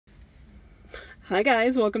Hi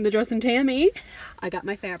guys, welcome to Dress and Tammy. I got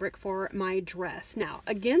my fabric for my dress. Now,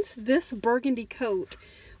 against this burgundy coat,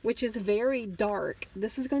 which is very dark,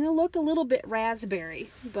 this is going to look a little bit raspberry,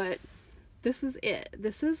 but this is it.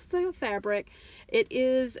 This is the fabric. It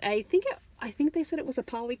is, I think they said it was a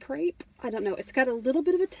poly crepe. I don't know. It's got a little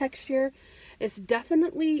bit of a texture. It's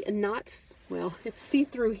definitely not, well, it's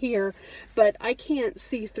see-through here, but I can't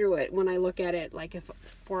see through it when I look at it like if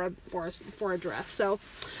for a dress. So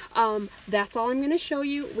that's all I'm going to show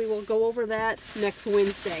you. We will go over that next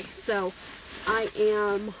Wednesday. So I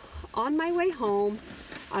am on my way home.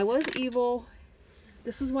 I was evil.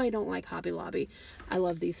 This is why I don't like Hobby Lobby. I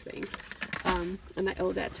love these things. And I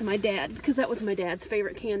owe that to my dad because that was my dad's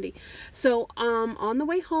favorite candy. So on the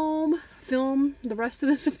way home, film the rest of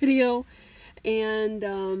this video, and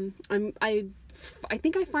I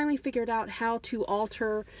think I finally figured out how to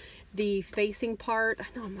alter the facing part. I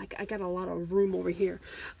know, I'm like, I got a lot of room over here.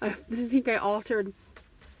 I think I alter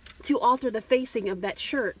the facing of that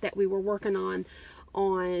shirt that we were working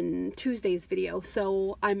on Tuesday's video.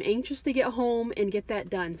 So I'm anxious to get home and get that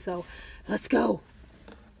done. So let's go.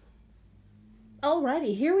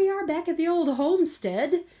 Alrighty, here we are back at the old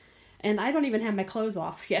homestead, and I don't even have my clothes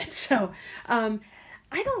off yet. So I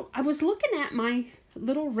was looking at my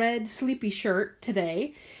little red sleepy shirt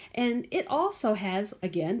today, and it also has,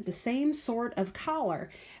 again, the same sort of collar,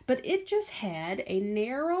 but it just had a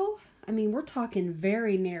narrow, I mean, we're talking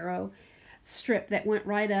very narrow strip that went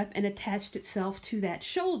right up and attached itself to that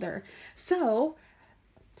shoulder. So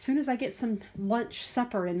as soon as I get some lunch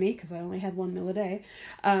supper in me, because I only had one meal a day,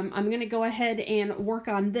 I'm going to go ahead and work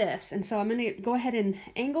on this. And so I'm going to go ahead and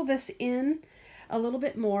angle this in a little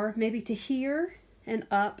bit more, maybe to here and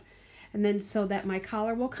up, and then so that my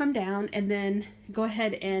collar will come down, and then go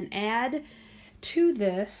ahead and add to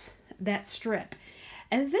this that strip.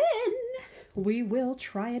 And then we will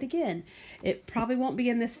try it again. It probably won't be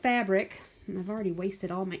in this fabric. I've already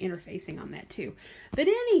wasted all my interfacing on that too. But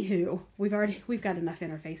anywho, we've got enough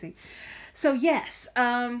interfacing. So yes,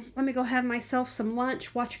 let me go have myself some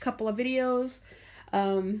lunch, watch a couple of videos,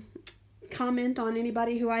 comment on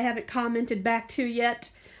anybody who I haven't commented back to yet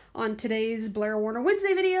on today's Blair Warner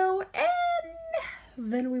Wednesday video, and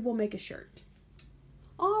then we will make a shirt.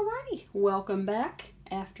 Alrighty, welcome back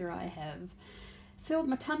after I have filled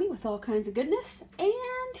my tummy with all kinds of goodness,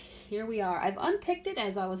 and here we are. I've unpicked it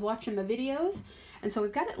as I was watching my videos, and so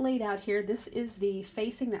we've got it laid out here. This is the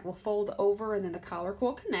facing that will fold over, and then the collar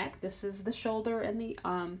will connect. This is the shoulder and the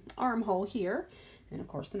armhole here, and of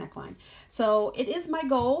course the neckline. So it is my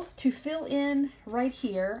goal to fill in right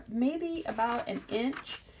here, maybe about an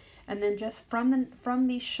inch, and then just from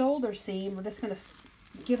the shoulder seam, we're just going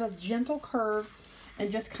to give a gentle curve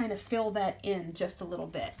and just kind of fill that in just a little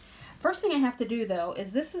bit. First thing I have to do though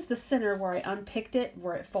is this is the center where I unpicked it,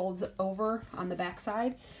 where it folds over on the back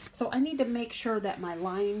side. So I need to make sure that my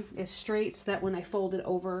line is straight so that when I fold it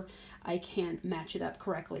over, I can match it up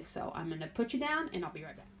correctly. So I'm going to put you down and I'll be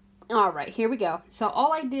right back. All right, here we go. So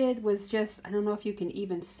all I did was just, I don't know if you can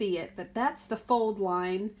even see it, but that's the fold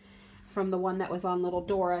line from the one that was on Little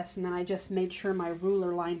Doris. And then I just made sure my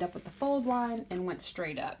ruler lined up with the fold line and went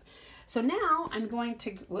straight up. So now I'm going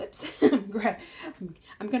to, whoops, I'm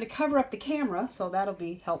going to cover up the camera, so that'll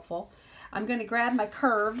be helpful. I'm going to grab my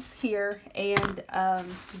curves here and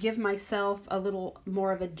give myself a little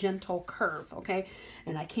more of a gentle curve, okay?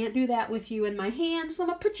 And I can't do that with you in my hand, so I'm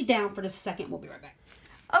going to put you down for just a second. We'll be right back.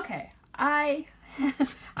 Okay, I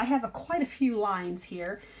have quite a few lines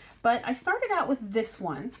here, but I started out with this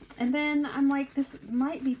one, and then I'm like, this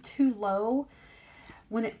might be too low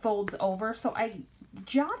when it folds over, so I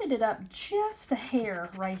jotted it up just a hair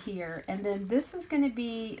right here, and then this is going to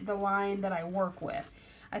be the line that I work with.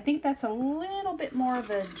 I think that's a little bit more of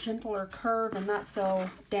a gentler curve and not so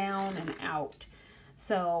down and out.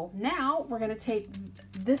 So now we're going to take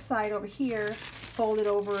this side over here, fold it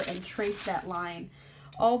over, and trace that line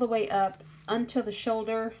all the way up until the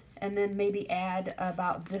shoulder, and then maybe add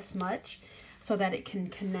about this much so that it can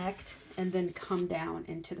connect and then come down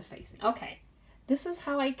into the facing. Okay. This is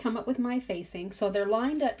how I come up with my facing. So they're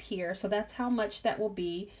lined up here, so that's how much that will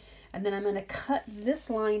be. And then I'm going to cut this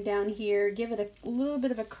line down here, give it a little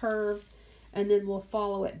bit of a curve, and then we'll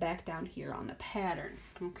follow it back down here on the pattern.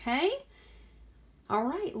 Okay? All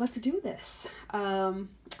right, let's do this.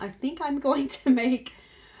 I think I'm going to make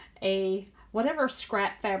whatever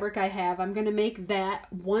scrap fabric I have, I'm going to make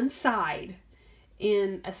that one side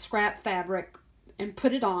in a scrap fabric and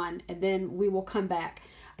put it on, and then we will come back.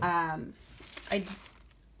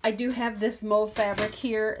 I do have this mauve fabric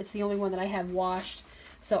here. It's the only one that I have washed.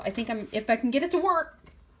 So I think if I can get it to work,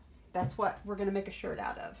 that's what we're going to make a shirt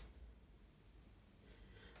out of.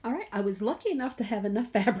 All right, I was lucky enough to have enough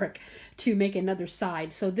fabric to make another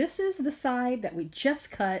side. So this is the side that we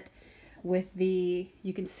just cut with the,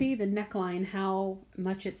 you can see the neckline, how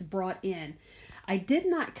much it's brought in. I did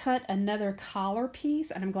not cut another collar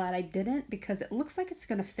piece, and I'm glad I didn't, because it looks like it's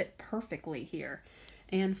going to fit perfectly here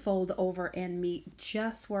and fold over and meet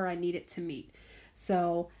just where I need it to meet.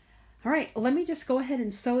 So, all right, let me just go ahead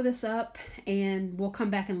and sew this up and we'll come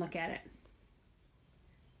back and look at it.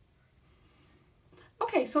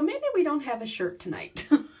 Okay, so maybe we don't have a shirt tonight.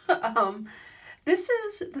 This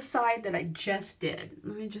is the side that I just did.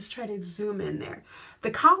 Let me just try to zoom in there. The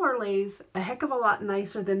collar lays a heck of a lot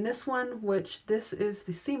nicer than this one, which this is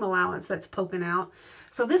the seam allowance that's poking out.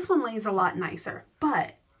 So this one lays a lot nicer.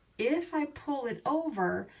 But if I pull it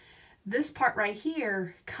over, this part right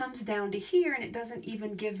here comes down to here and it doesn't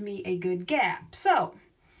even give me a good gap. So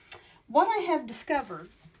what I have discovered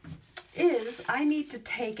is I need to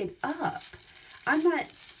take it up.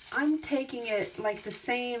 I'm taking it like the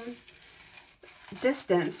same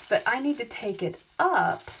distance, but I need to take it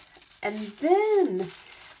up, and then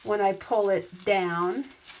when I pull it down,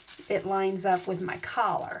 it lines up with my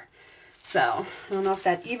collar. So I don't know if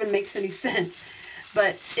that even makes any sense,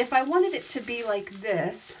 but if I wanted it to be like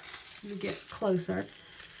this, let me get closer.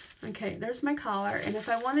 Okay, there's my collar, and if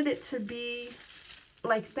I wanted it to be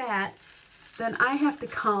like that, then I have to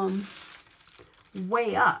come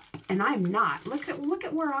way up, and I'm not. Look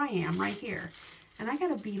at where I am right here, and I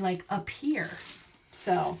gotta be like up here.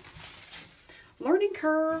 So learning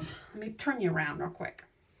curve. Let me turn you around real quick.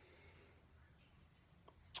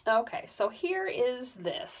 Okay, so here is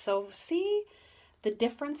this. So see the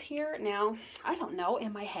difference here? Now, I don't know,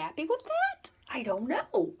 am I happy with that? I don't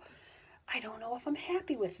know. I don't know if I'm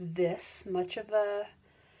happy with this much of a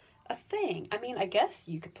thing. I mean, I guess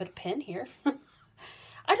you could put a pin here.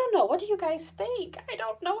 I don't know. What do you guys think? I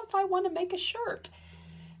don't know if I want to make a shirt.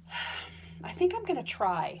 I think I'm going to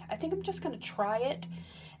try. I think I'm just going to try it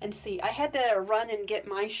and see. I had to run and get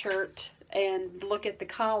my shirt and look at the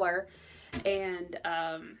collar and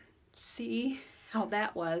see how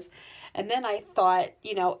that was. And then I thought,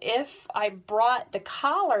 you know, if I brought the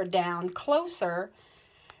collar down closer,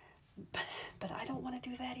 but I don't want to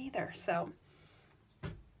do that either. So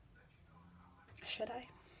should I?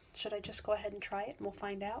 Should I just go ahead and try it and we'll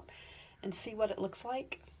find out and see what it looks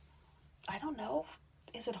like? I don't know.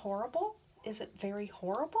 Is it horrible? Is it very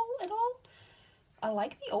horrible at all? I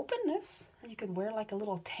like the openness. You could wear like a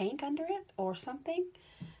little tank under it or something.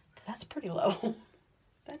 That's pretty low.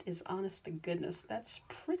 That is, honest to goodness, that's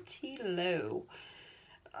pretty low.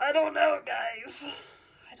 I don't know, guys.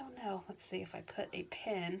 I don't know. Let's see if I put a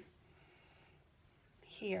pin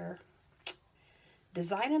here.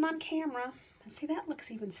 Designing on camera. And see, that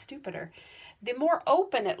looks even stupider. The more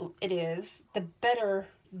open it is, the better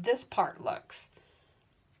this part looks.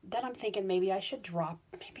 Then I'm thinking maybe I should drop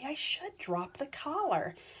the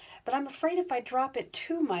collar. But I'm afraid if I drop it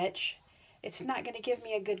too much, it's not going to give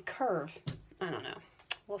me a good curve. I don't know.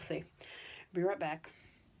 We'll see. Be right back.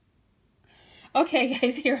 Okay,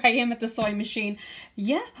 guys, here I am at the sewing machine.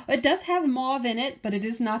 Yeah, it does have mauve in it, but it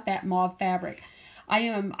is not that mauve fabric.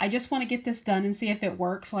 I just want to get this done and see if it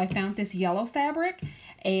works. So I found this yellow fabric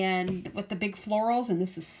and with the big florals, and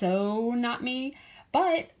this is so not me,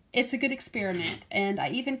 but it's a good experiment. And I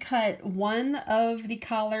even cut one of the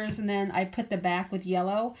collars and then I put the back with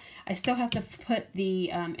yellow. I still have to put the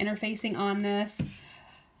interfacing on this.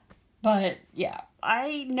 But yeah,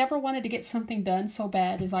 I never wanted to get something done so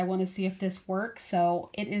bad as I want to see if this works. So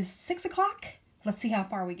it is 6 o'clock. Let's see how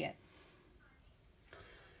far we get.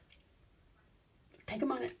 Take a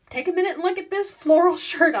minute and look at this floral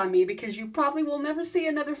shirt on me, because you probably will never see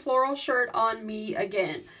another floral shirt on me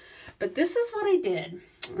again. But this is what I did.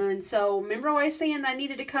 And so remember I was saying I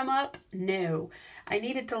needed to come up? No. I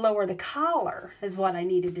needed to lower the collar is what I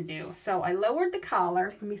needed to do. So I lowered the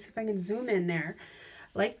collar. Let me see if I can zoom in there.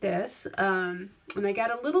 Like this. And I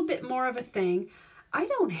got a little bit more of a thing. I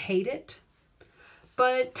don't hate it.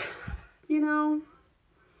 But, you know,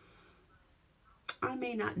 I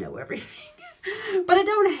may not know everything. But I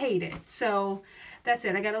don't hate it. So that's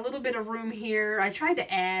it. I got a little bit of room here. I tried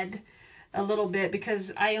to add a little bit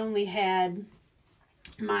because I only had,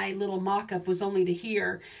 my little mock-up was only to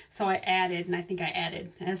here. So I added, and I think I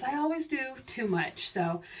added, as I always do, too much.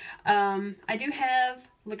 So I do have,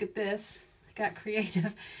 look at this. I got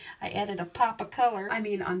creative. I added a pop of color. I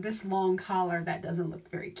mean, on this long collar, that doesn't look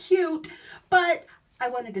very cute. But I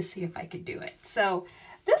wanted to see if I could do it. So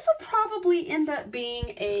this will probably end up being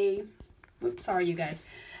a... Oops, sorry, you guys.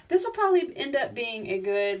 This will probably end up being a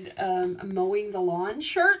good mowing the lawn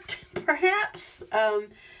shirt, perhaps.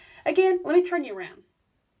 Again, let me turn you around.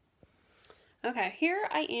 Okay, here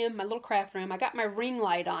I am, my little craft room. I got my ring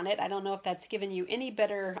light on it. I don't know if that's given you any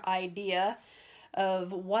better idea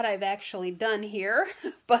of what I've actually done here,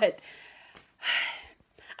 but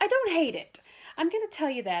I don't hate it. I'm going to tell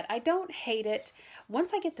you that. I don't hate it.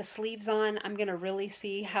 Once I get the sleeves on, I'm going to really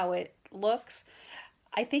see how it looks.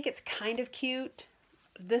 I think it's kind of cute.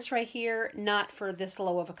 This right here, not for this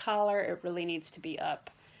low of a collar. It really needs to be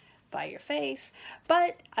up by your face.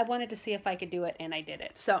 But I wanted to see if I could do it, and I did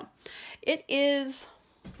it. So it is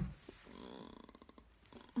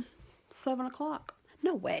 7 o'clock.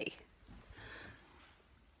 No way.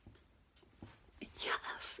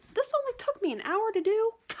 Yes, this only took me an hour to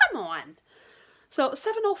do. Come on. So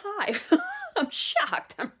 7:05. I'm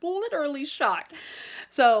shocked. I'm literally shocked.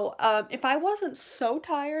 So if I wasn't so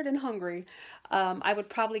tired and hungry, I would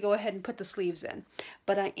probably go ahead and put the sleeves in.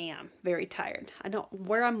 But I am very tired. I don't,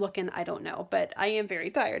 where I'm looking, I don't know. But I am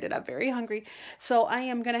very tired and I'm very hungry. So I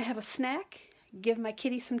am going to have a snack, give my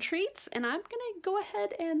kitty some treats, and I'm going to go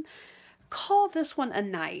ahead and call this one a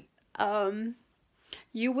night.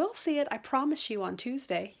 You will see it, I promise you, on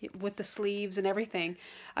Tuesday with the sleeves and everything.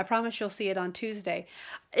 I promise you'll see it on Tuesday.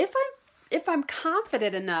 If I'm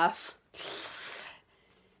confident enough,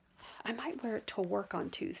 I might wear it to work on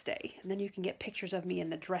Tuesday, and then you can get pictures of me in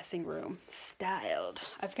the dressing room, styled.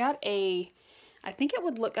 I've got a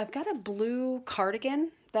blue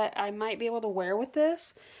cardigan that I might be able to wear with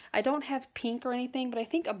this. I don't have pink or anything, but I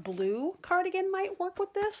think a blue cardigan might work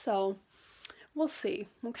with this, so we'll see,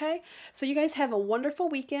 okay? So you guys have a wonderful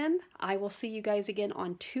weekend. I will see you guys again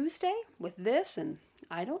on Tuesday with this, and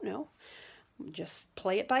I don't know. Just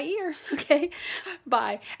play it by ear, okay?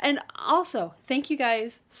 Bye. And also, thank you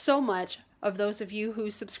guys so much of those of you who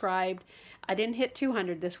subscribed. I didn't hit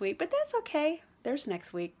 200 this week, but that's okay. There's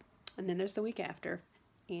next week, and then there's the week after,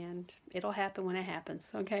 and it'll happen when it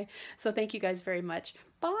happens, okay? So thank you guys very much.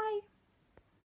 Bye.